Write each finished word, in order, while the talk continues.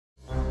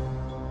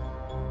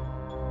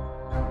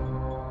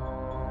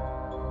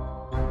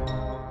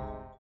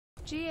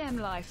GM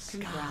Life,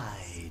 congrats.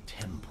 Sky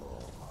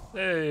Temple.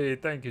 Hey,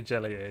 thank you,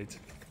 Jelly8.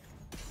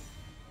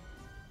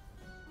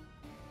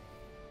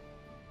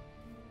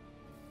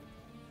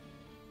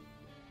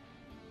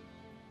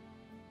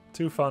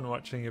 Too fun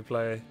watching you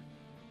play,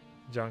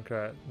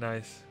 Junkrat.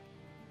 Nice.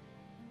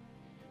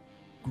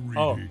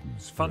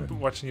 Greetings, fun friend.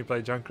 watching you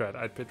play Junkrat.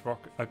 I'd pick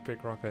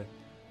Rocket.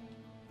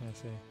 I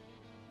see.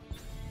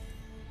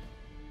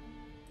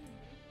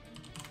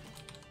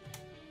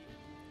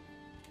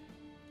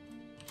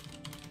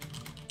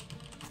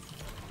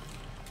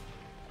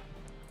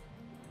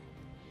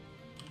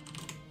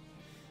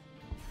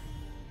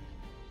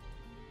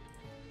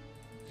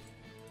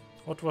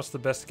 What was the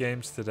best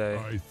games today?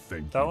 I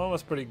think That one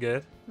was pretty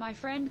good. My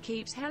friend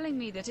keeps telling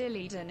me that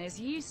Illidan is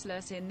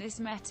useless in this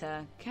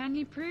meta. Can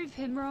you prove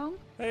him wrong?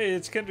 Hey,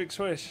 it's Kendrick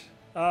Swish.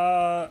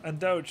 And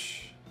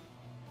Doge.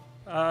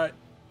 I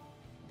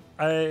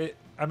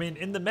mean,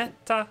 in the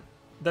meta,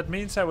 that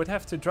means I would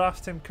have to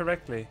draft him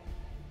correctly.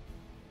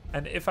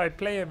 And if I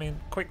play him in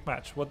quick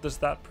match, what does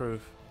that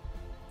prove?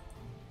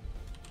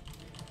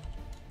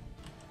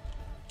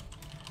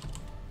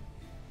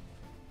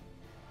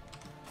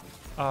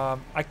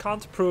 I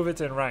can't prove it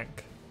in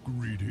rank.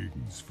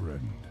 Greetings,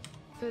 friend.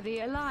 For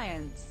the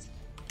Alliance.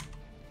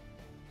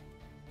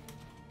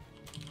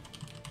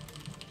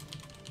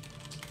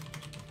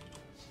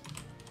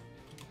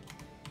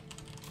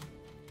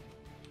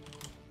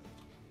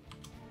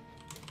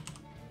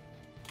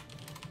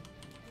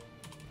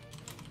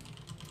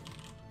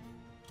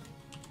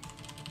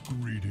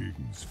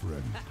 Greetings,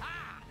 friend.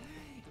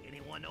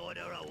 Anyone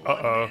order a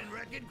Uh-oh. one-man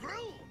wrecking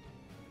crew?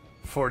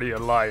 For the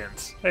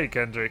Alliance. Hey,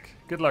 Kendrick.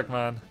 Good luck,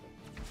 man.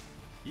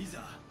 いざ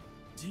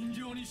尋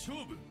常に勝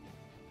負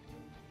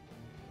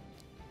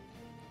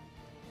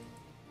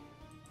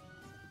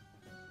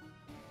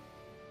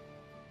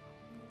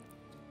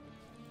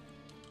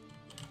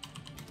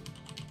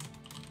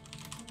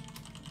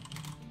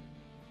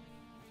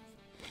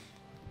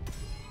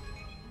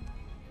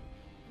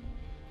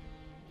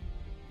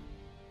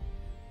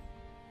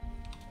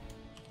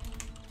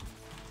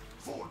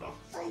For the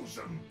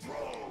frozen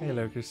throne. Hey,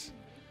 Lucas.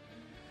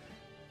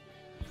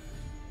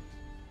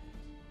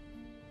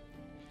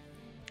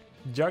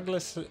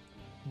 Juggler's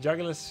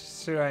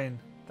Sirain.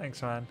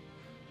 Thanks, man.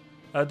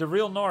 The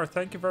Real North,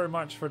 thank you very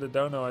much for the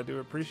dono. I do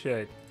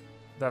appreciate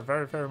that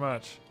very, very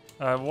much.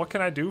 What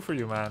can I do for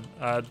you, man?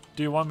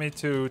 Do you want me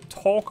to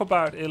talk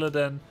about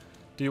Illidan?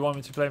 Do you want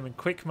me to play him in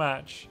quick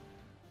match?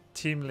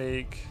 Team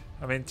League?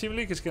 I mean, Team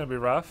League is going to be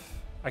rough.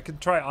 I can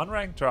try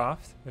unranked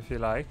draft, if you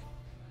like.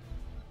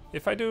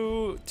 If I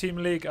do Team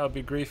League, I'll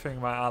be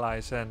griefing my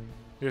allies. And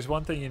there's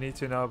one thing you need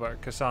to know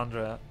about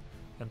Cassandra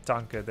and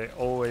Tanka. They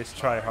always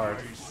try hard.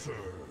 I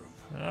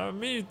serve.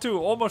 Me too,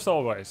 almost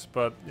always.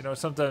 But, you know,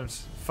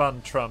 sometimes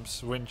fun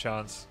trumps win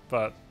chance.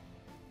 But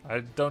I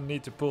don't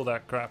need to pull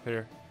that crap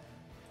here.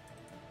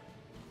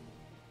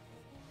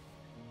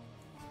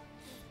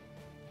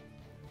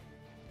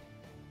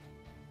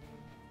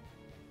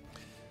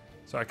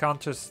 So I can't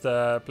just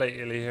play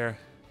Illy here.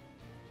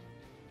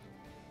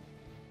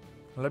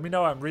 Let me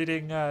know, I'm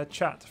reading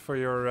chat for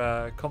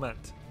your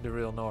comment, the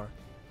Real Nor.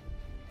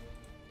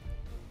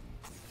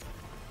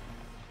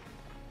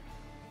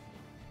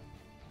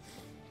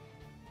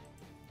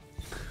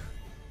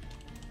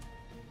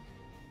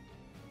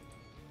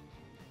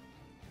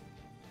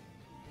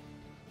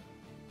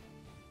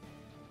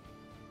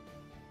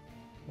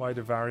 Why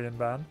the Varian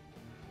ban?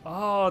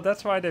 Oh,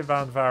 that's why they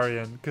banned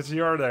Varian, because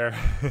you're there.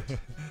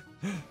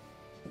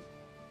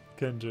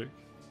 Kendrick.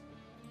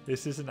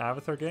 Is this an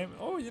Abathur game?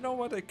 Oh, you know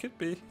what? It could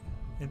be,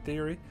 in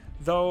theory.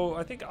 Though,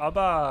 I think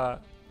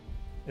Abba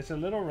is a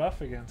little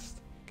rough against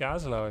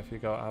Gazlo if you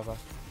go Abba.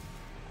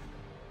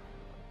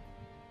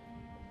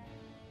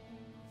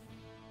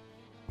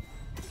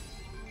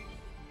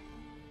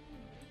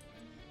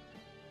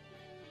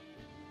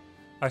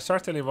 I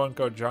certainly won't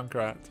go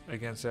Junkrat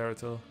against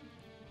Zeratul.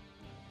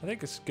 I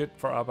think it's good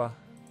for Abba.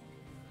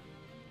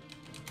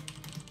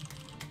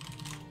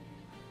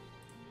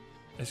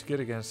 It's good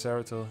against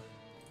Zeratul.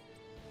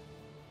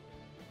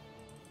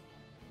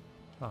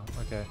 Oh,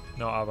 okay.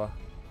 No Abba.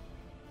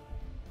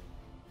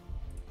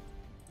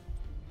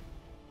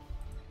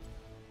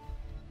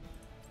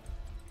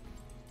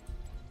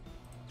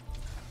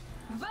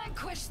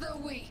 Vanquish the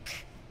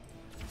weak.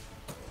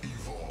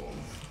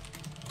 Evolve.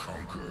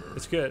 Conquer.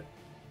 It's good.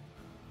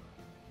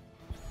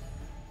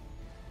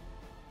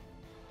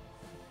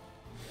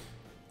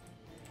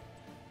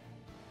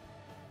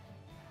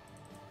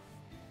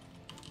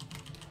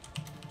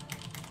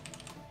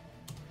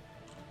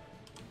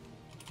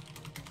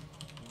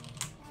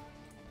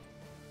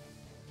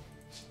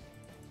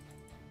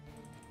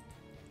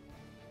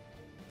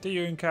 Do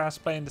you and Cass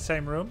play in the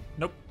same room?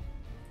 Nope.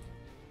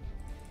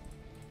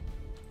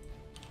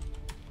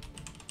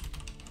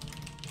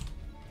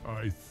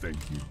 I thank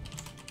you.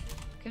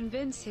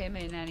 Convince him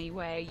in any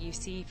way you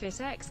see fit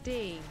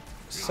XD.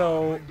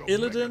 So,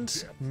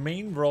 Illidan's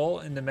main role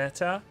in the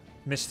meta,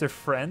 Mr.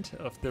 Friend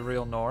of the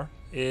Real Nor,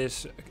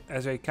 is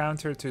as a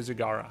counter to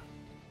Zagara.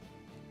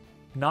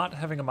 Not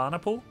having a mana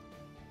pool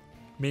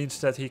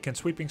means that he can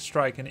Sweeping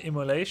Strike and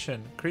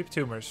Immolation creep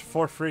tumors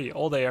for free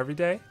all day, every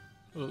day.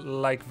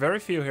 Like very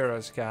few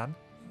heroes can.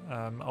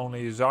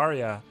 Only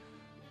Zarya,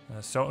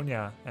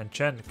 Sonya, and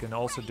Chen can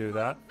also do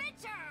that.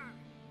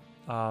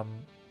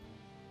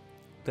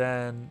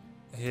 Then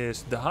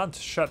the Hunt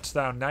shuts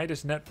down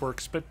Nidus Network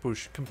split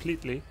push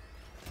completely.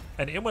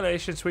 And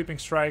Immolation Sweeping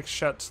Strike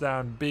shuts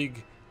down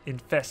big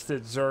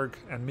infested Zerg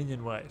and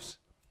minion waves.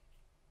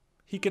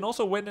 He can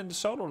also win in the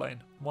solo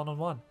lane,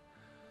 one-on-one.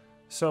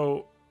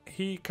 So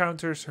he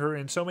counters her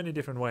in so many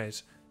different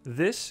ways.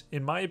 This,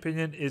 in my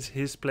opinion, is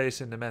his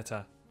place in the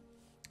meta.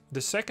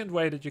 The second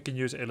way that you can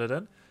use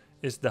Illidan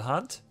is the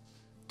Hunt,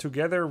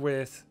 together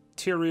with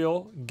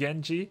Tyrael,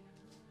 Genji,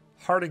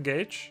 Hard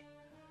Engage.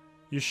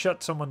 You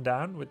shut someone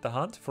down with the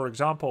Hunt. For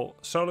example,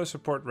 solo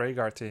support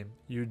Rhaegar team.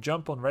 You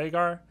jump on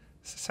Rhaegar,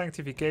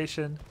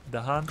 Sanctification,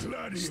 the Hunt,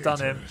 stun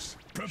him,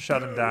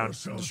 shut him down,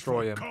 and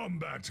destroy him.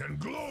 Combat and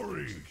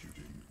glory.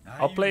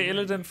 I'll play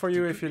Illidan for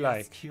you if you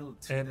like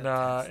in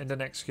the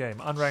next game,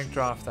 unranked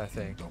draft, I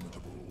think,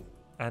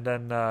 and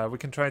then we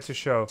can try to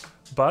show.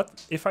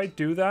 But if I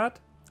do that,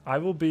 I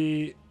will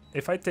be,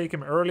 if I take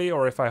him early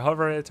or if I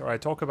hover it or I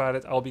talk about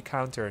it, I'll be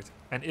countered.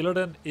 And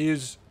Illidan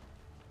is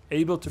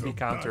able to be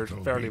countered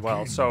fairly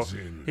well, so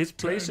his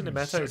place in the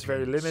meta is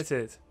very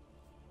limited,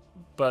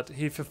 but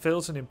he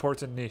fulfills an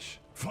important niche.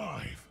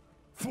 5,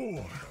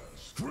 4,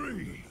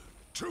 3,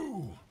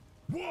 2,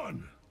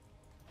 1.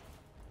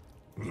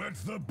 Let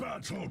the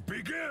battle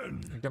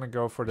begin. I'm gonna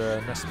go for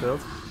the nest build.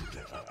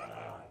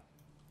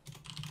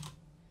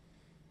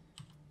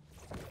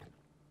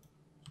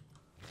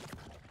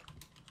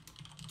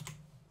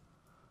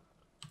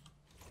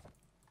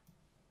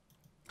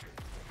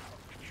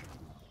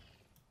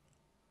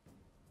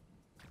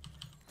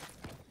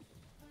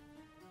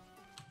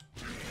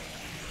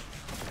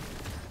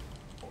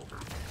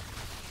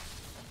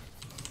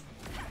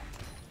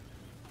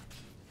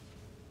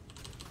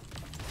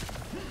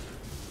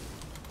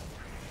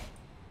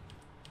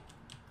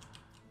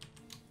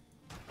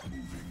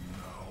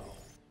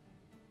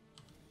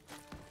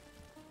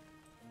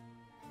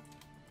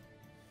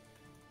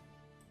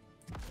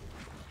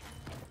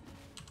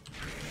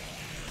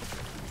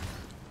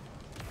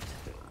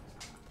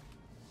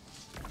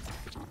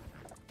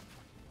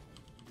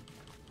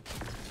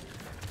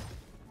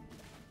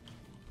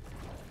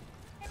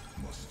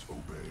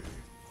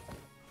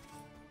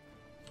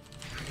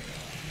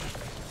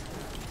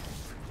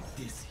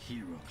 This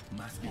hero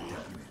must be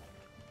dealt with.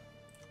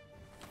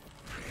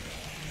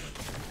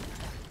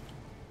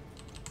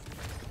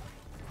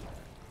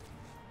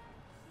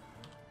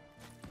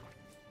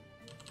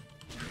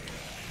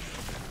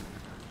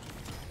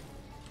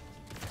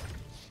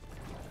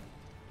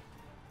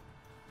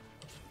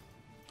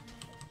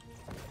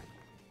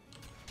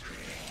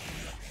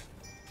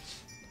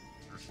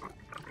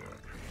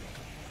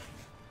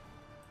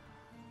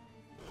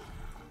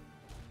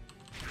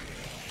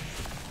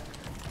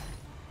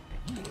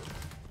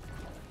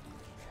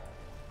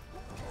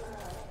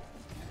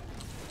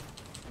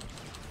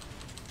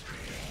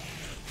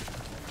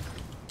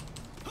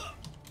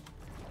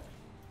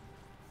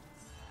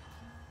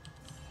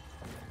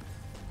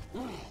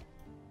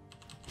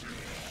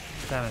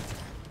 Damn it.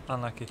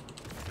 Unlucky.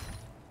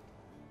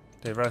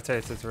 They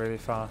rotated really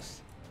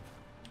fast.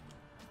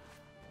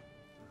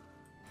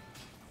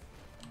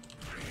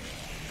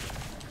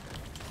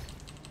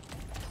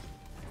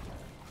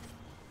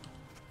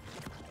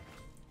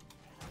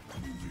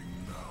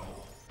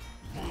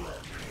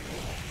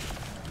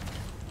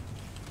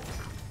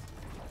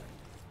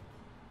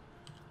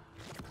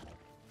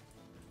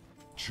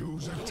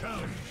 Choose a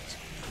talent.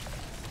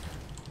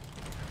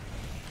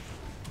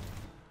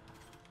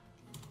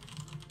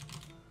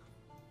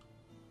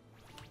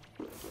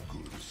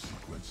 Good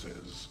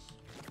sequences.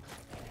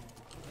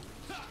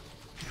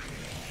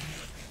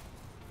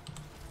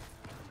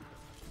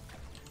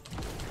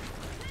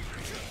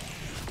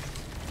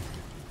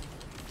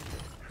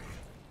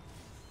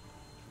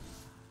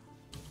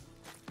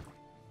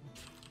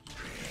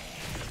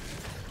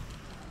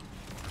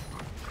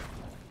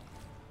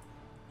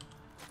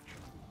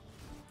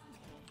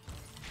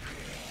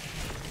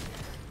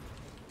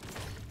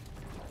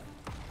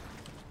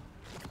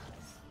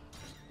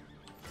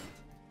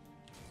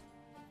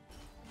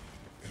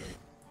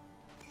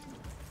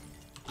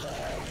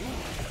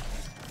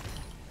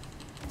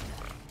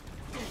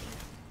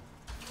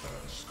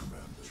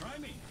 Try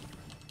me.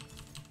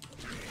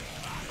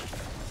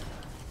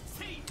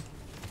 See.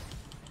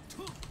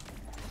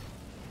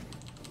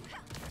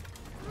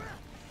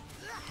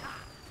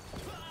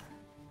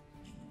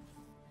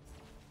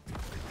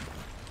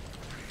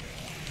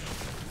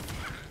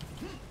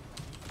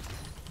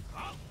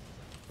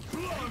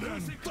 Blood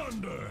and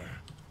thunder.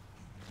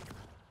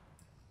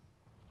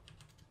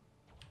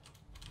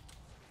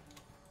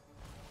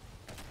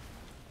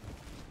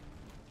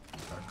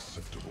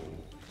 Acceptable.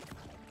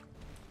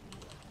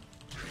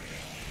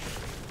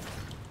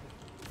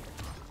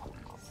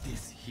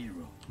 This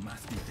hero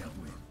must be dealt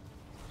with.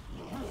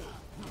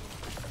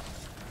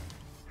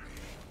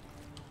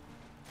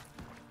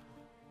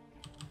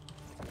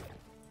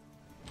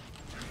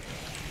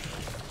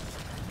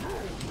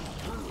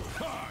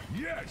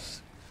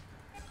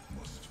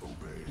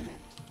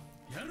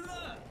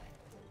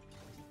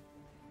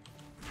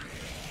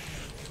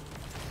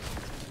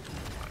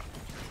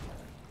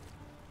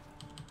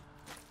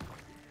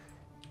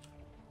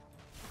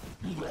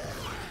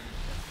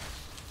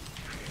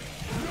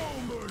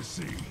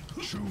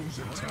 Choose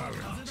a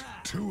talent.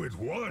 Two at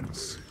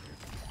once.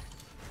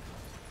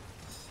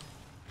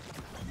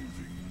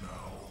 Moving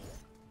now.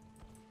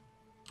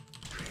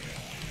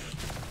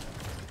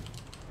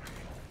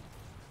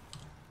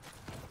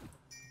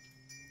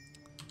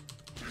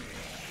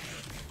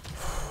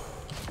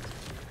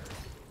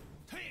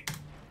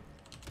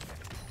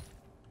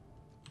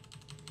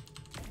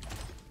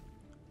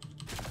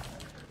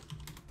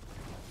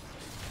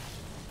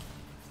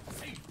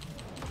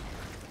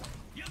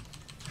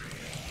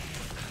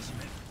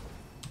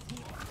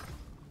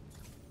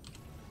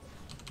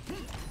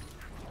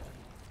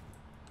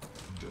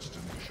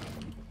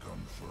 Destination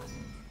confirmed.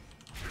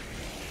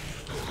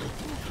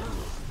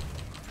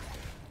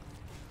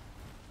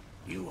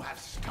 You have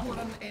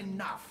stolen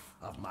enough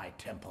of my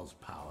temple's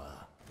power.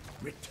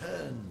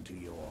 Return to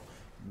your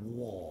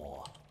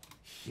war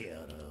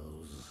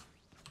heroes.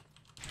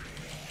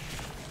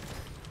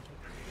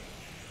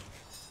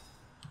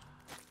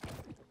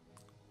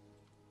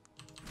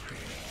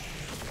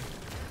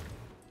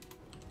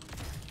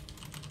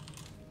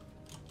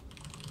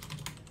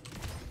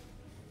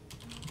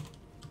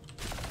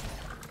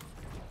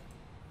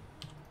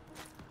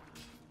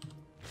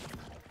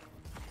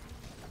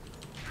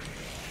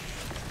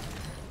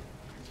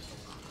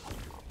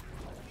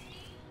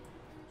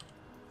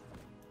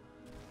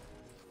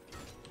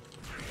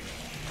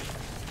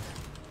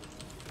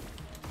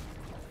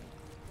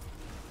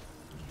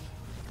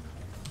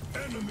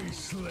 Enemy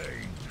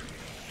slain.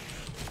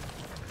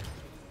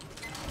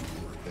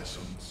 Your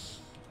essence,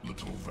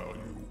 little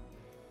value.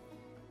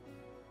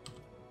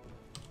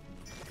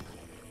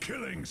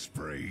 Killing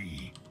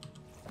spree.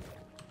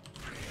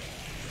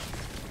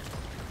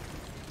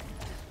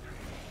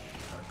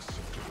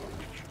 Acceptable.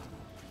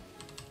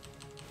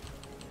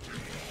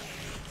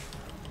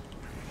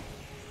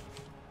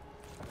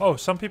 Oh,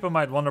 some people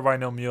might wonder why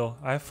no mule.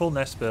 I have full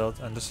nest build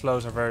and the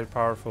slows are very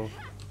powerful.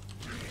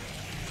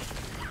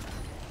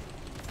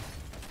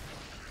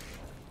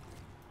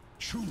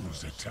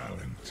 Choose a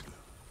talent.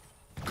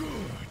 Good,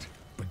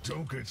 but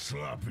don't get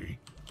sloppy.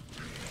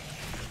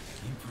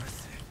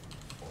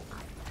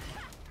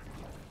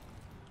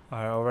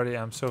 I already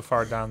am so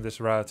far down this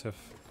route of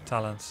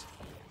talents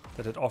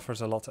that it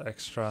offers a lot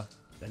extra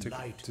The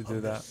light to of do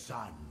the that.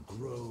 sun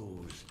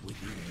grows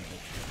within the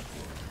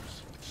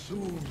temples.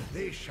 Soon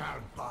they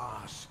shall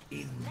bask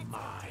in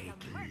my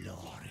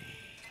glory.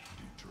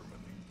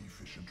 Determining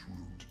efficient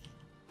route.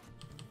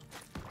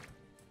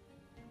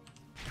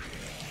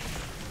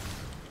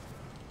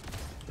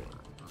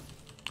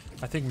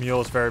 I think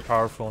Mule is very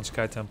powerful in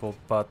Sky Temple,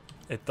 but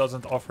it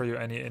doesn't offer you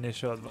any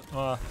initial...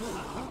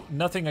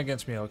 nothing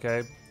against Mule,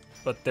 okay?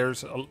 But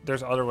there's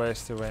other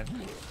ways to win.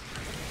 My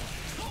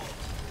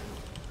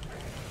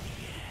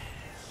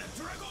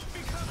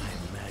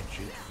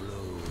magic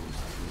flows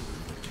through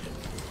the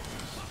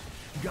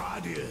temples.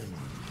 Guardians,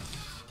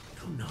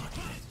 do not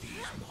let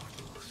these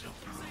mortals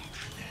approach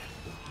them.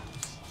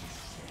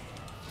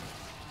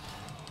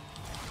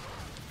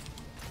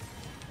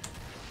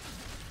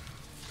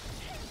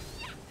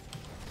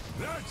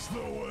 That's the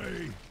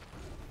way!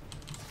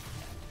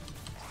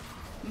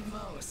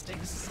 Most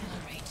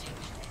exhilarating.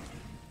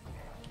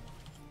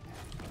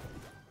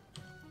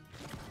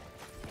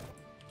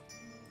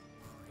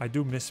 I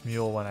do miss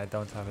Mule when I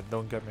don't have it,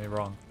 don't get me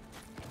wrong.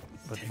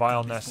 But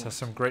Vileness has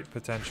some great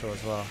potential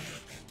as well.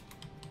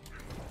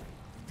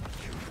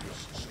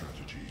 Curious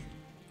strategy.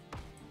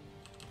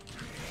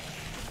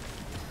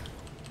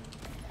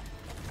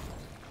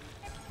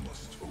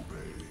 Must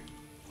obey.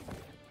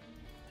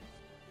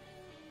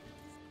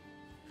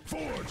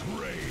 Fort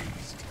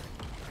raised!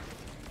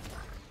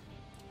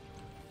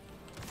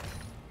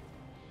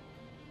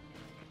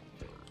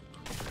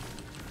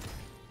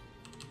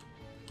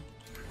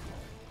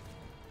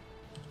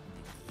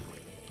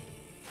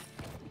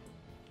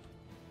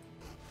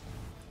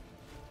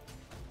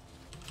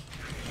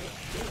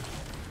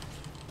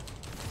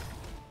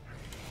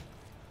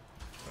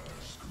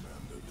 As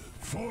commanded.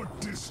 Fort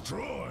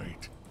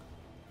destroyed!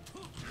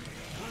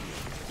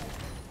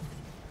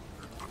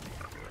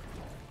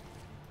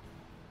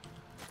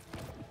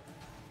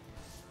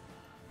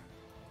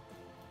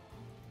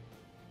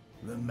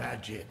 The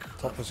magic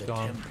Top of is the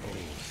gone. temple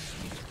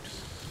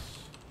sleeps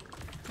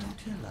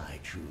until I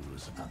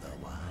choose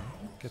otherwise.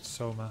 Get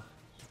Soma.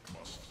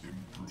 Must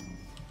improve.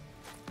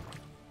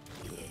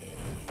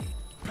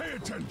 Pay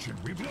attention,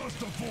 we've lost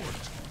the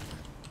fort!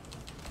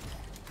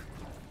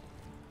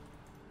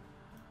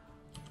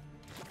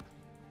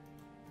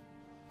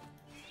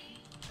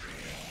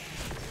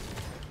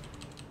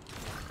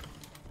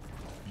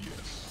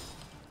 Yes.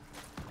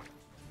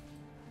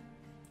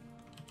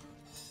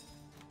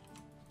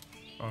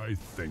 I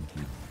thank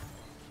you.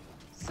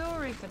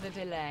 Sorry for the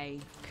delay.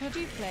 Could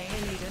you play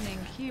Illidan in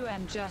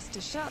QN just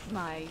to shut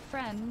my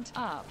friend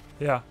up?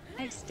 Yeah,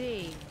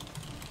 XD.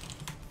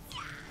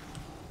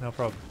 no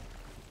problem.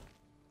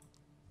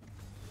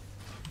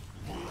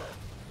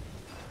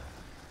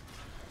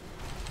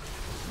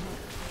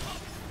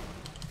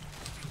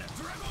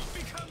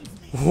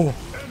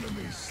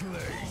 Enemy slain.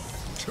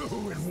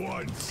 Two at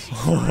once.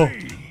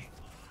 Three.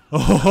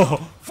 Oh,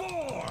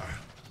 4.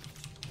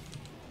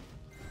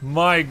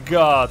 my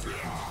God.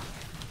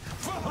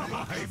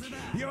 5.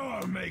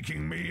 You're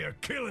making me a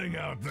killing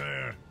out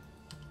there.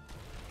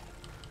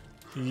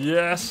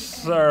 Yes,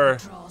 sir.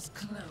 Draws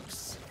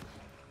close.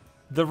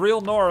 The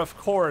real Nor, of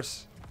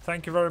course.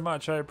 Thank you very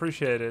much. I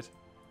appreciate it.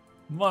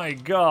 My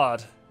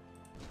God.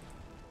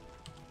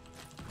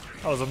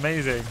 That was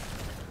amazing.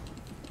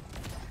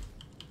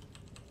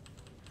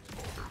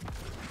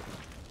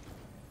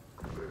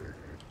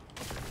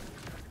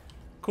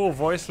 Cool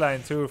voice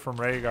line too from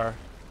Rhaegar.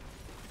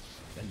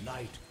 The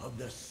light of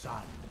the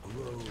sun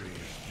grows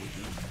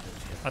within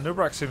the temple.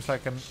 Anubrak seems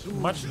like a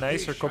much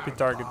nicer copy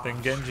target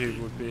than Genji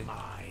would be.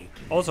 My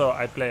Also,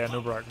 I play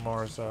Anubrak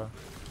more, so...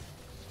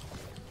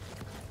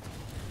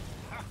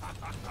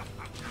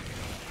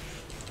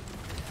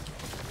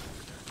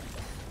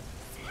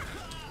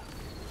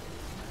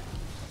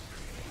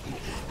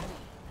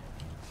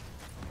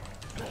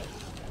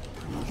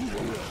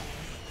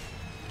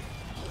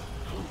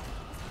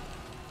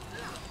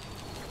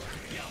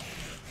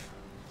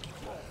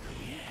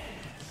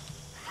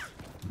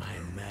 My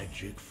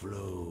magic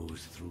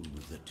flows through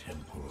the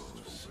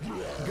temples.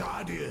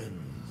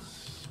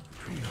 Guardians,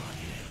 do not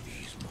let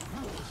these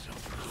mortals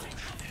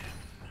approach them.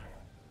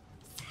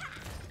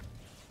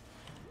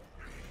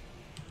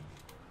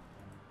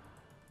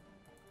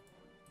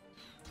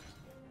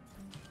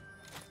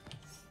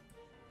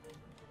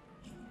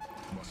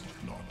 Must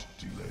not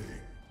delay.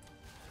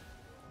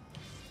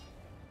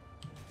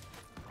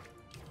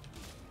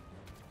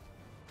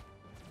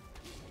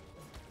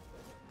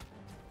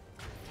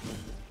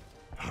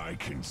 I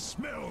can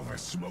smell the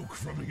smoke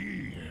from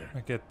here.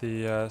 I get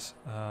the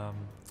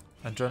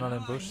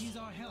adrenaline boost. Needs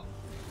our help.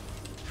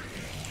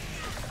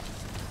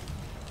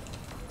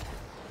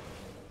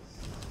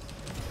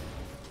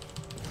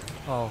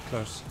 Oh,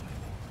 close.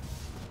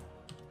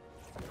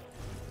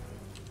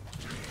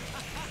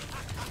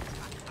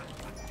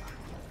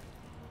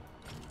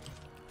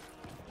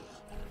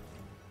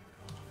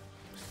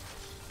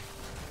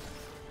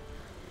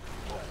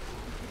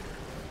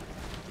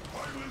 I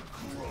will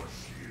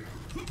crush you.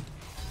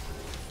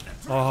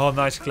 Oh,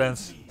 nice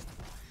cleanse.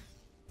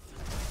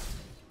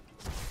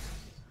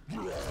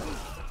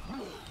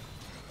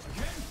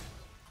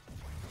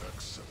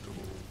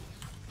 Acceptable.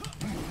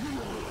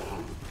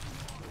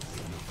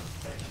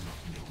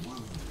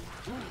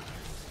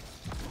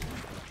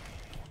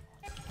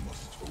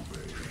 Must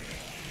obey.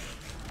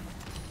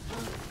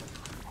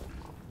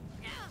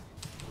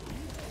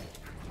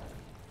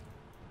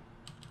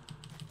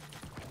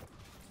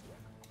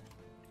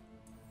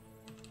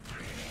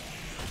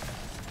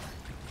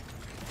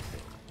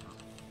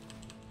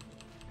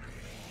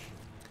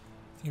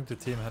 I think the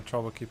team had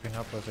trouble keeping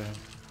up with him.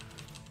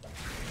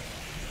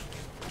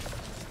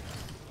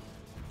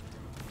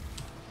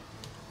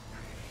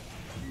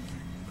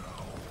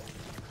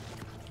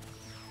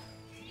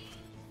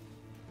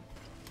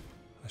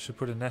 I should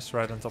put a nest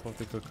right on top of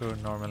the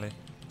cocoon normally.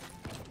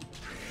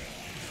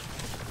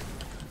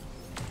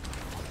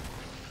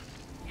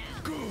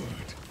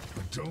 Good,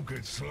 but don't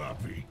get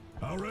sloppy.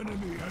 Our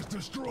enemy has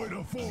destroyed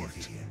a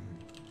fort.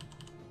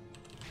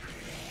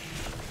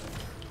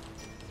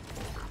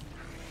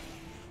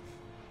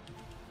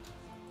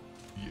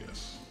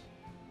 Yes.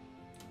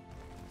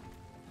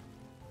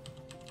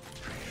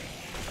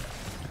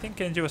 I think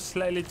Genji was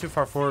slightly too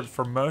far forward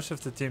for most of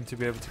the team to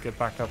be able to get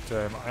back up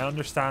to him. I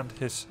understand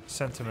his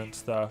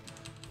sentiments though,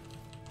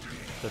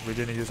 that we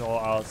didn't use all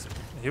outs.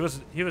 He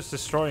was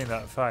destroying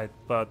that fight,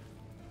 but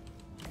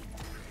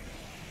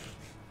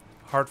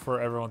hard for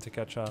everyone to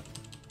catch up.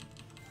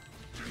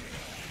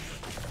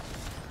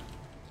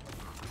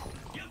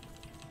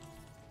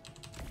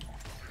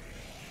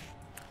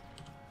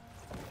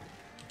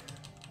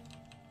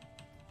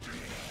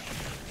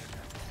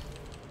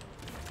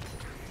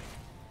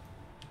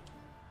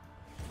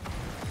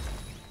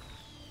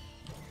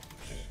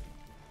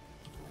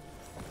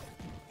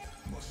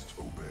 Must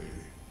obey.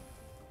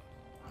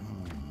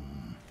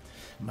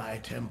 My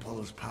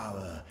temple's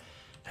power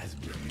has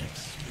been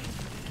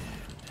expended.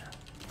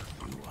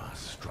 You are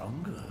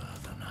stronger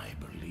than I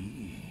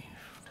believed.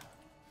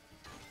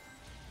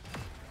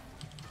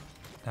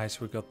 Nice,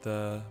 we got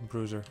the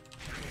bruiser.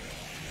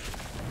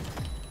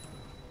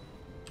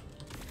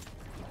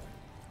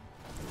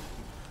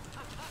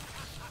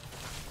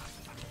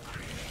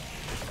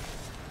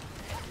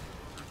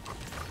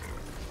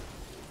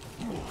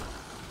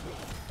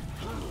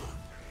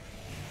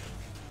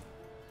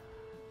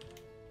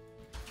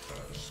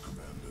 As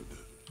commanded.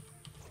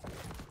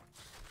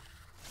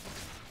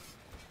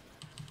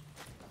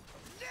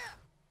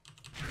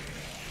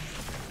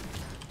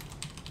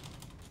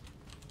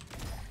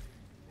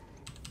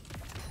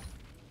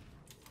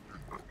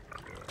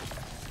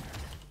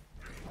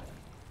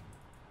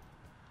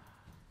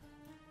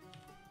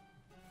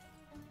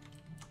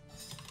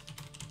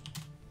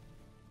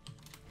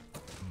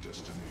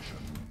 Destination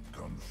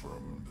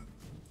confirmed.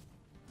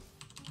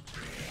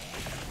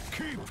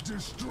 Keep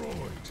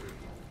destroyed.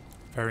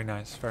 Very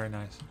nice, very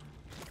nice.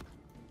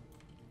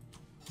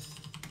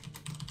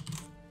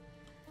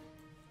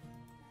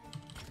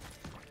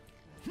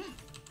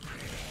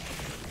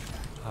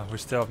 We're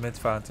still at mid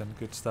fountain.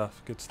 Good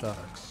stuff. Good stuff.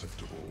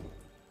 Acceptable.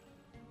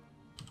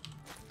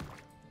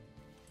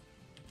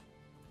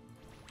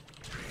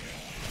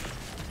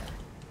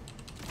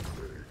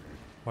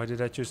 Why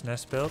did I choose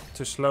Nest build?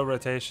 To slow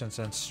rotations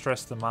and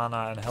stress the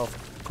mana and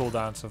health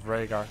cooldowns of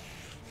Rhaegar.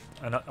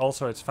 And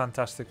also it's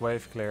fantastic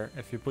wave clear.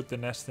 If you put the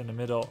Nest in the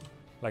middle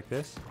like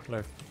this,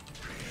 look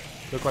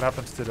what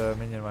happens to the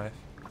minion wave.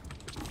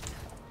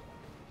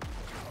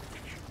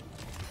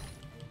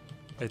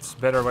 It's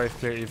better wave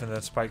clear even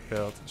than spike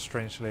build,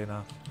 strangely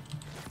enough.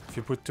 If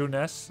you put 2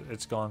 Nests,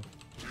 it's gone.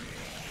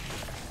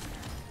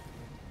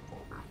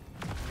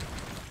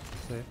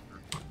 See?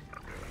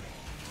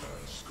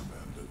 As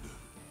commanded.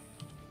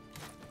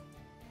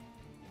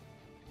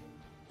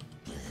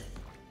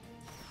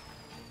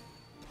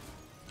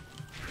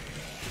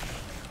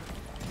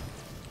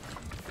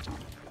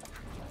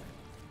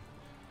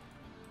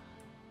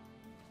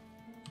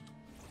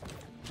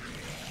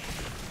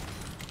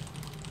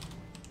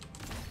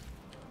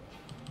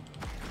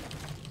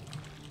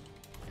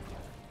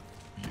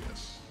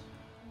 Yes.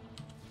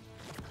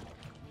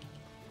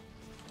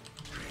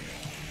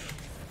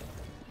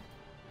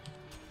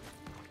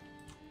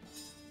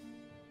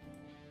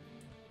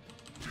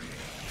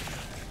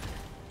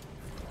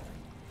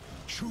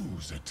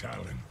 Choose a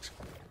talent.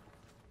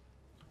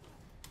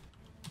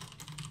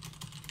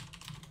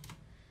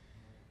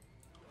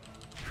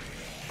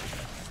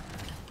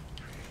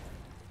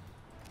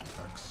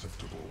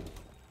 Acceptable.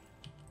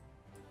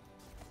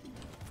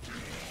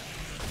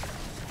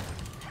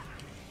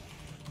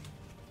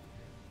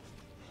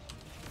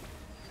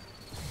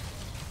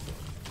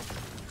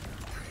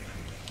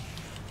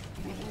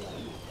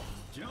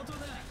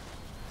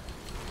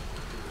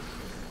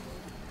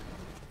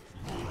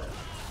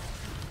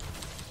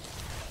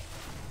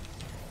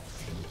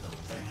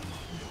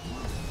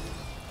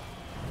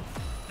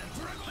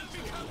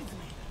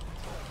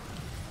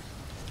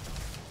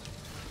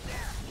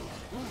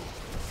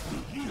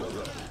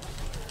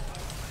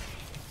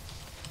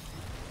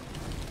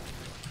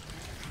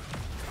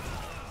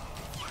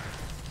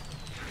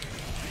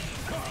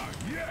 Ah,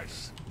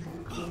 yes!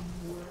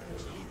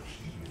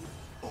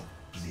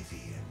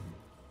 Oblivion.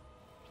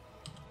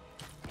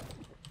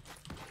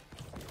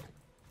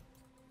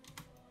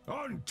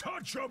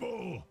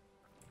 Untouchable!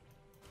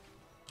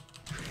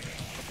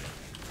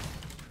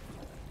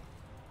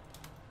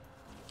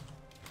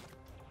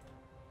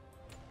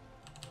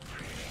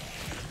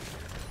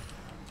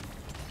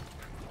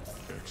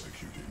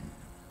 Executing.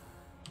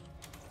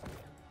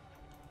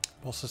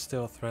 Boss is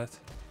still a threat.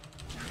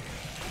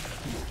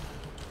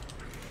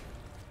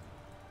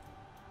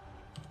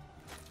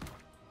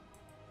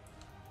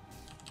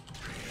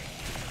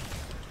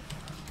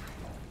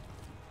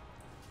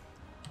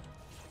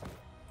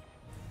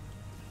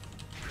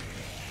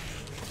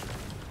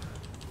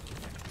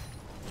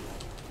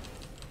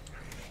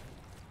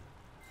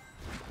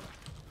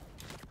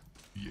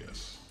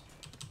 Yes.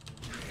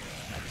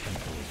 My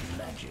temple's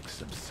magic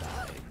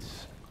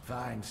subsides.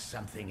 Find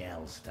something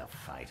else to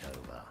fight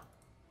over.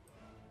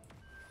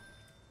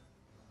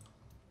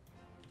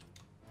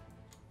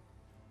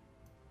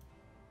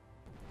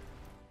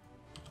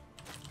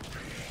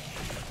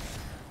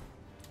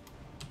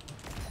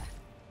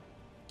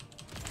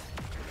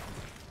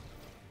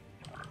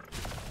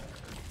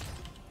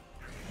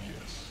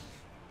 Yes.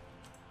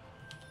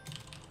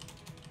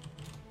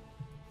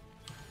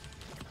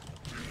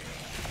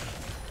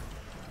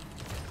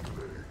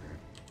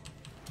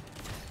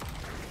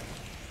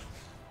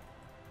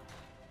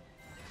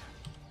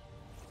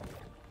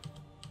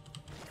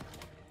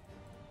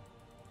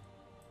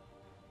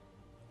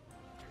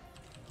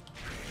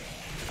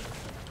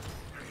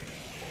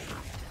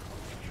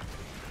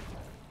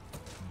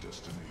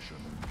 Destination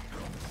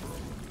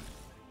confirmed.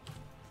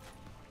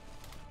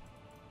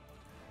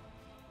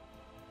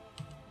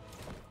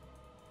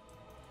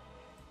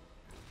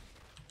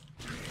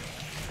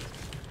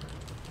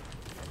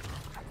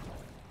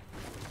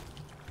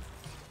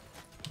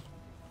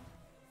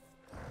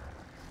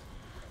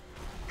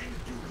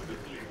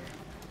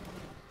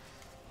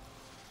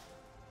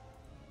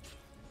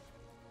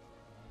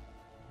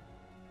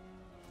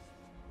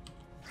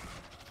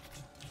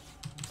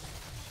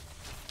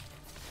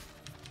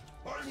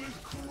 I will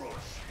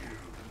crush you.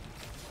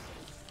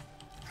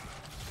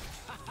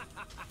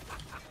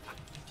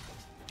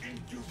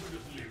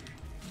 Indubitably.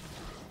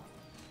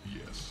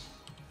 Yes.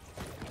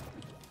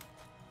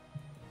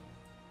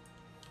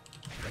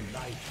 The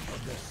light of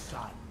the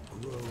sun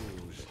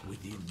grows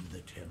within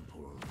the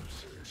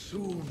temples.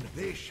 Soon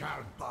they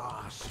shall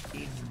bask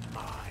in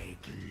my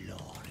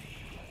glory.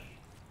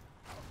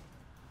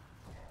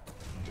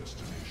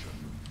 Destination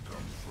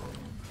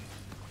confirmed.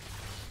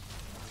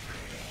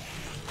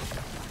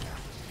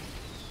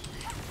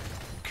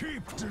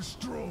 Keep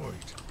destroyed.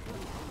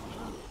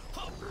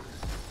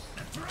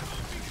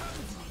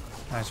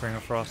 Nice Ring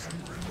of Frost.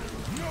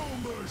 No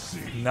mercy.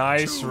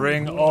 Nice 2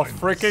 Ring of once.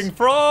 freaking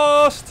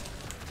Frost!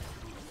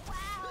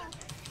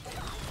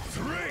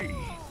 3.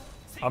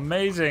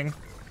 Amazing.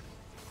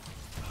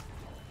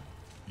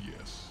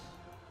 Yes.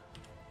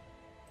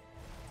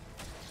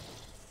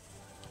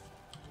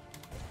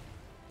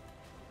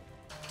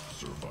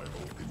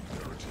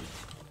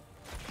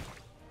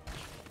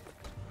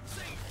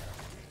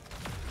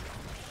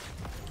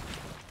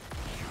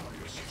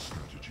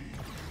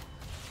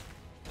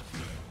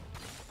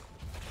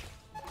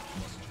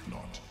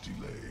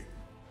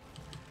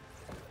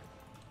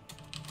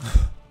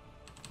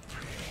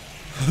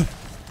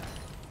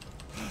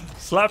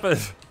 Slap it!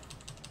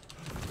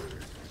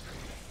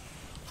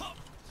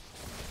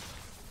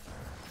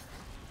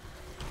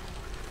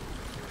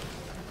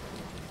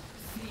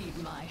 Feed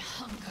my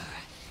hunger.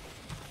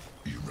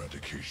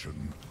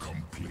 Eradication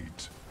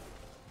complete.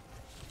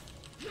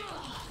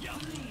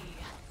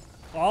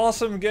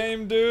 Awesome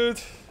game,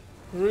 dude!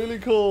 Really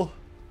cool.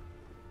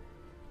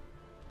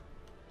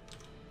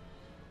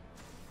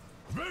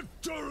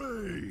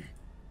 Victory!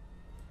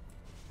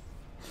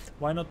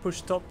 Why not push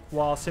top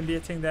while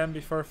symbioting them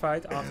before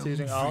fight after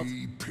using alt?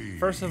 MVP.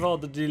 First of all,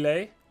 the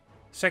delay.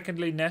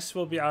 Secondly, Nest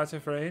will be out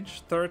of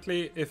range.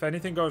 Thirdly, if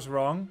anything goes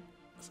wrong,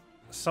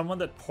 someone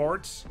that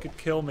ports could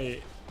kill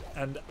me.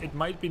 And it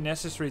might be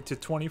necessary to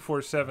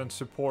 24/7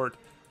 support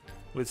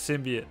with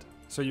symbiote.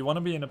 So you want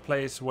to be in a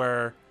place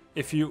where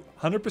if you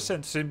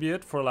 100%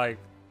 symbiote for like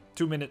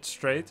 2 minutes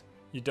straight,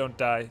 you don't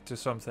die to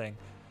something.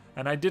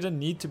 And I didn't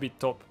need to be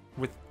top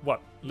with,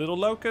 what, Little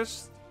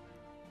Locust?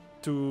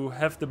 To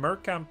have the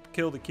Merc camp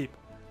kill the keep.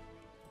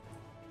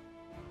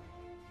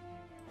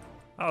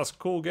 That was a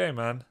cool game,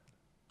 man.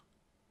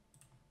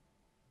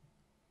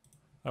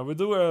 I will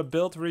do a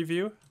build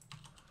review.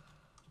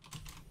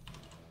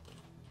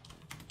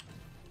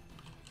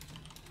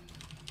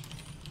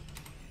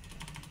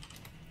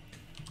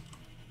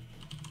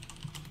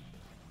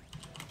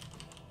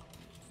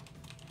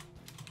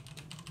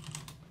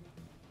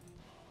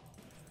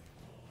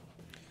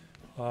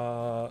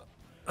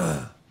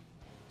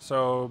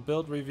 So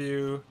build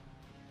review,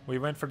 we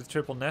went for the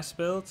triple nest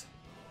build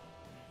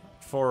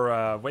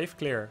for wave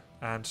clear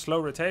and slow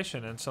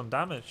rotation and some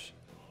damage.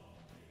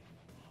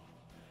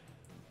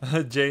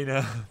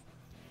 Jaina.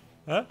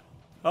 Huh?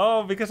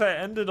 Oh, because I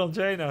ended on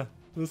Jaina.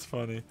 That's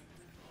funny.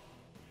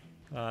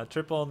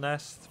 Triple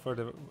nest for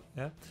the,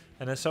 yeah.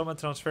 And then Soma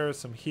transfer with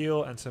some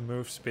heal and some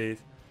move speed.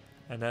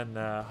 And then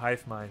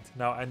Hive Mind.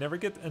 Now I never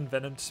get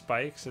envenomed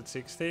spikes at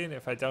 16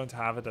 if I don't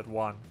have it at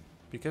 1.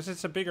 Because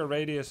it's a bigger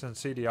radius than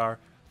CDR,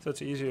 so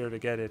it's easier to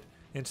get it.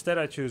 Instead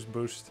I choose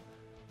boost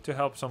to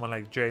help someone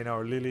like Jaina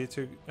or Lily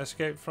to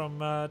escape from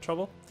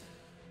trouble.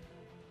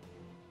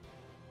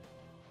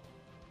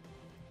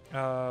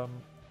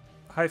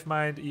 Hive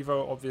Mind,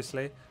 Evo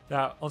obviously.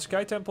 Now on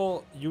Sky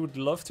Temple you would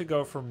love to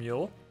go for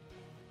Mule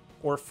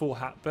or full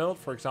hat build,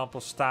 for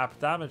example stab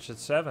damage at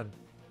 7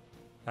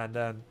 and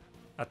then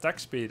attack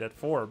speed at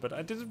 4, but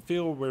I didn't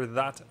feel we're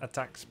that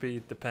attack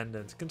speed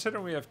dependent,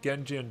 considering we have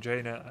Genji and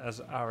Jaina as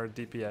our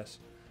DPS.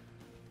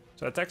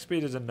 So attack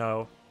speed is a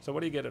no. So what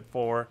do you get at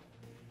 4?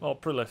 Well,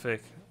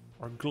 Prolific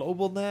or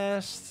Global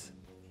Nest,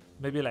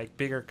 maybe like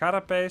bigger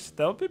Carapace.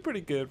 That would be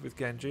pretty good with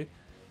Genji.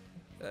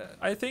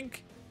 I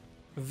think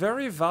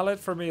very valid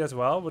for me as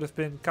well would have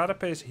been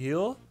Carapace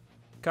heal,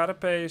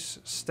 Carapace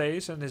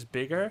stays and is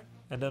bigger,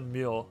 and then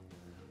Mule.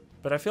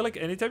 But I feel like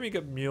anytime you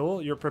get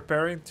Mule, you're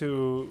preparing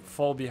to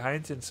fall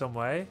behind in some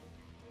way.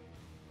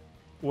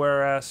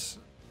 Whereas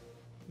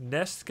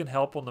Nest can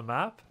help on the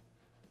map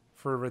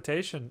for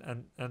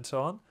rotation and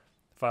so on.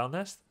 File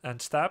Nest.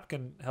 And Stab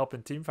can help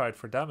in teamfight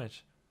for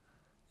damage.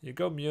 You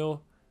go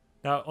Mule.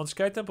 Now on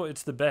Sky Temple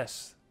it's the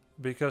best.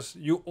 Because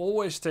you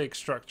always take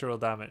structural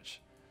damage.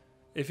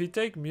 If you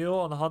take Mule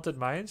on Haunted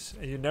Mines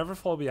and you never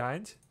fall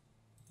behind,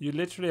 you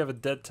literally have a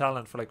dead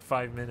talent for like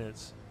 5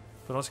 minutes.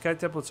 But on Sky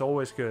Temple it's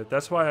always good.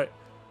 That's why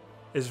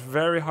it's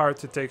very hard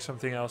to take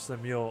something else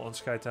than Mule on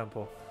Sky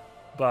Temple.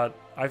 But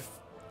I've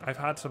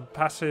had some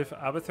passive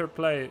Abathur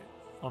play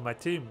on my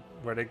team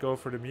where they go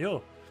for the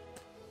Mule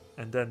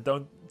and then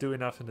don't do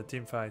enough in the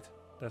team fight.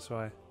 That's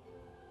why.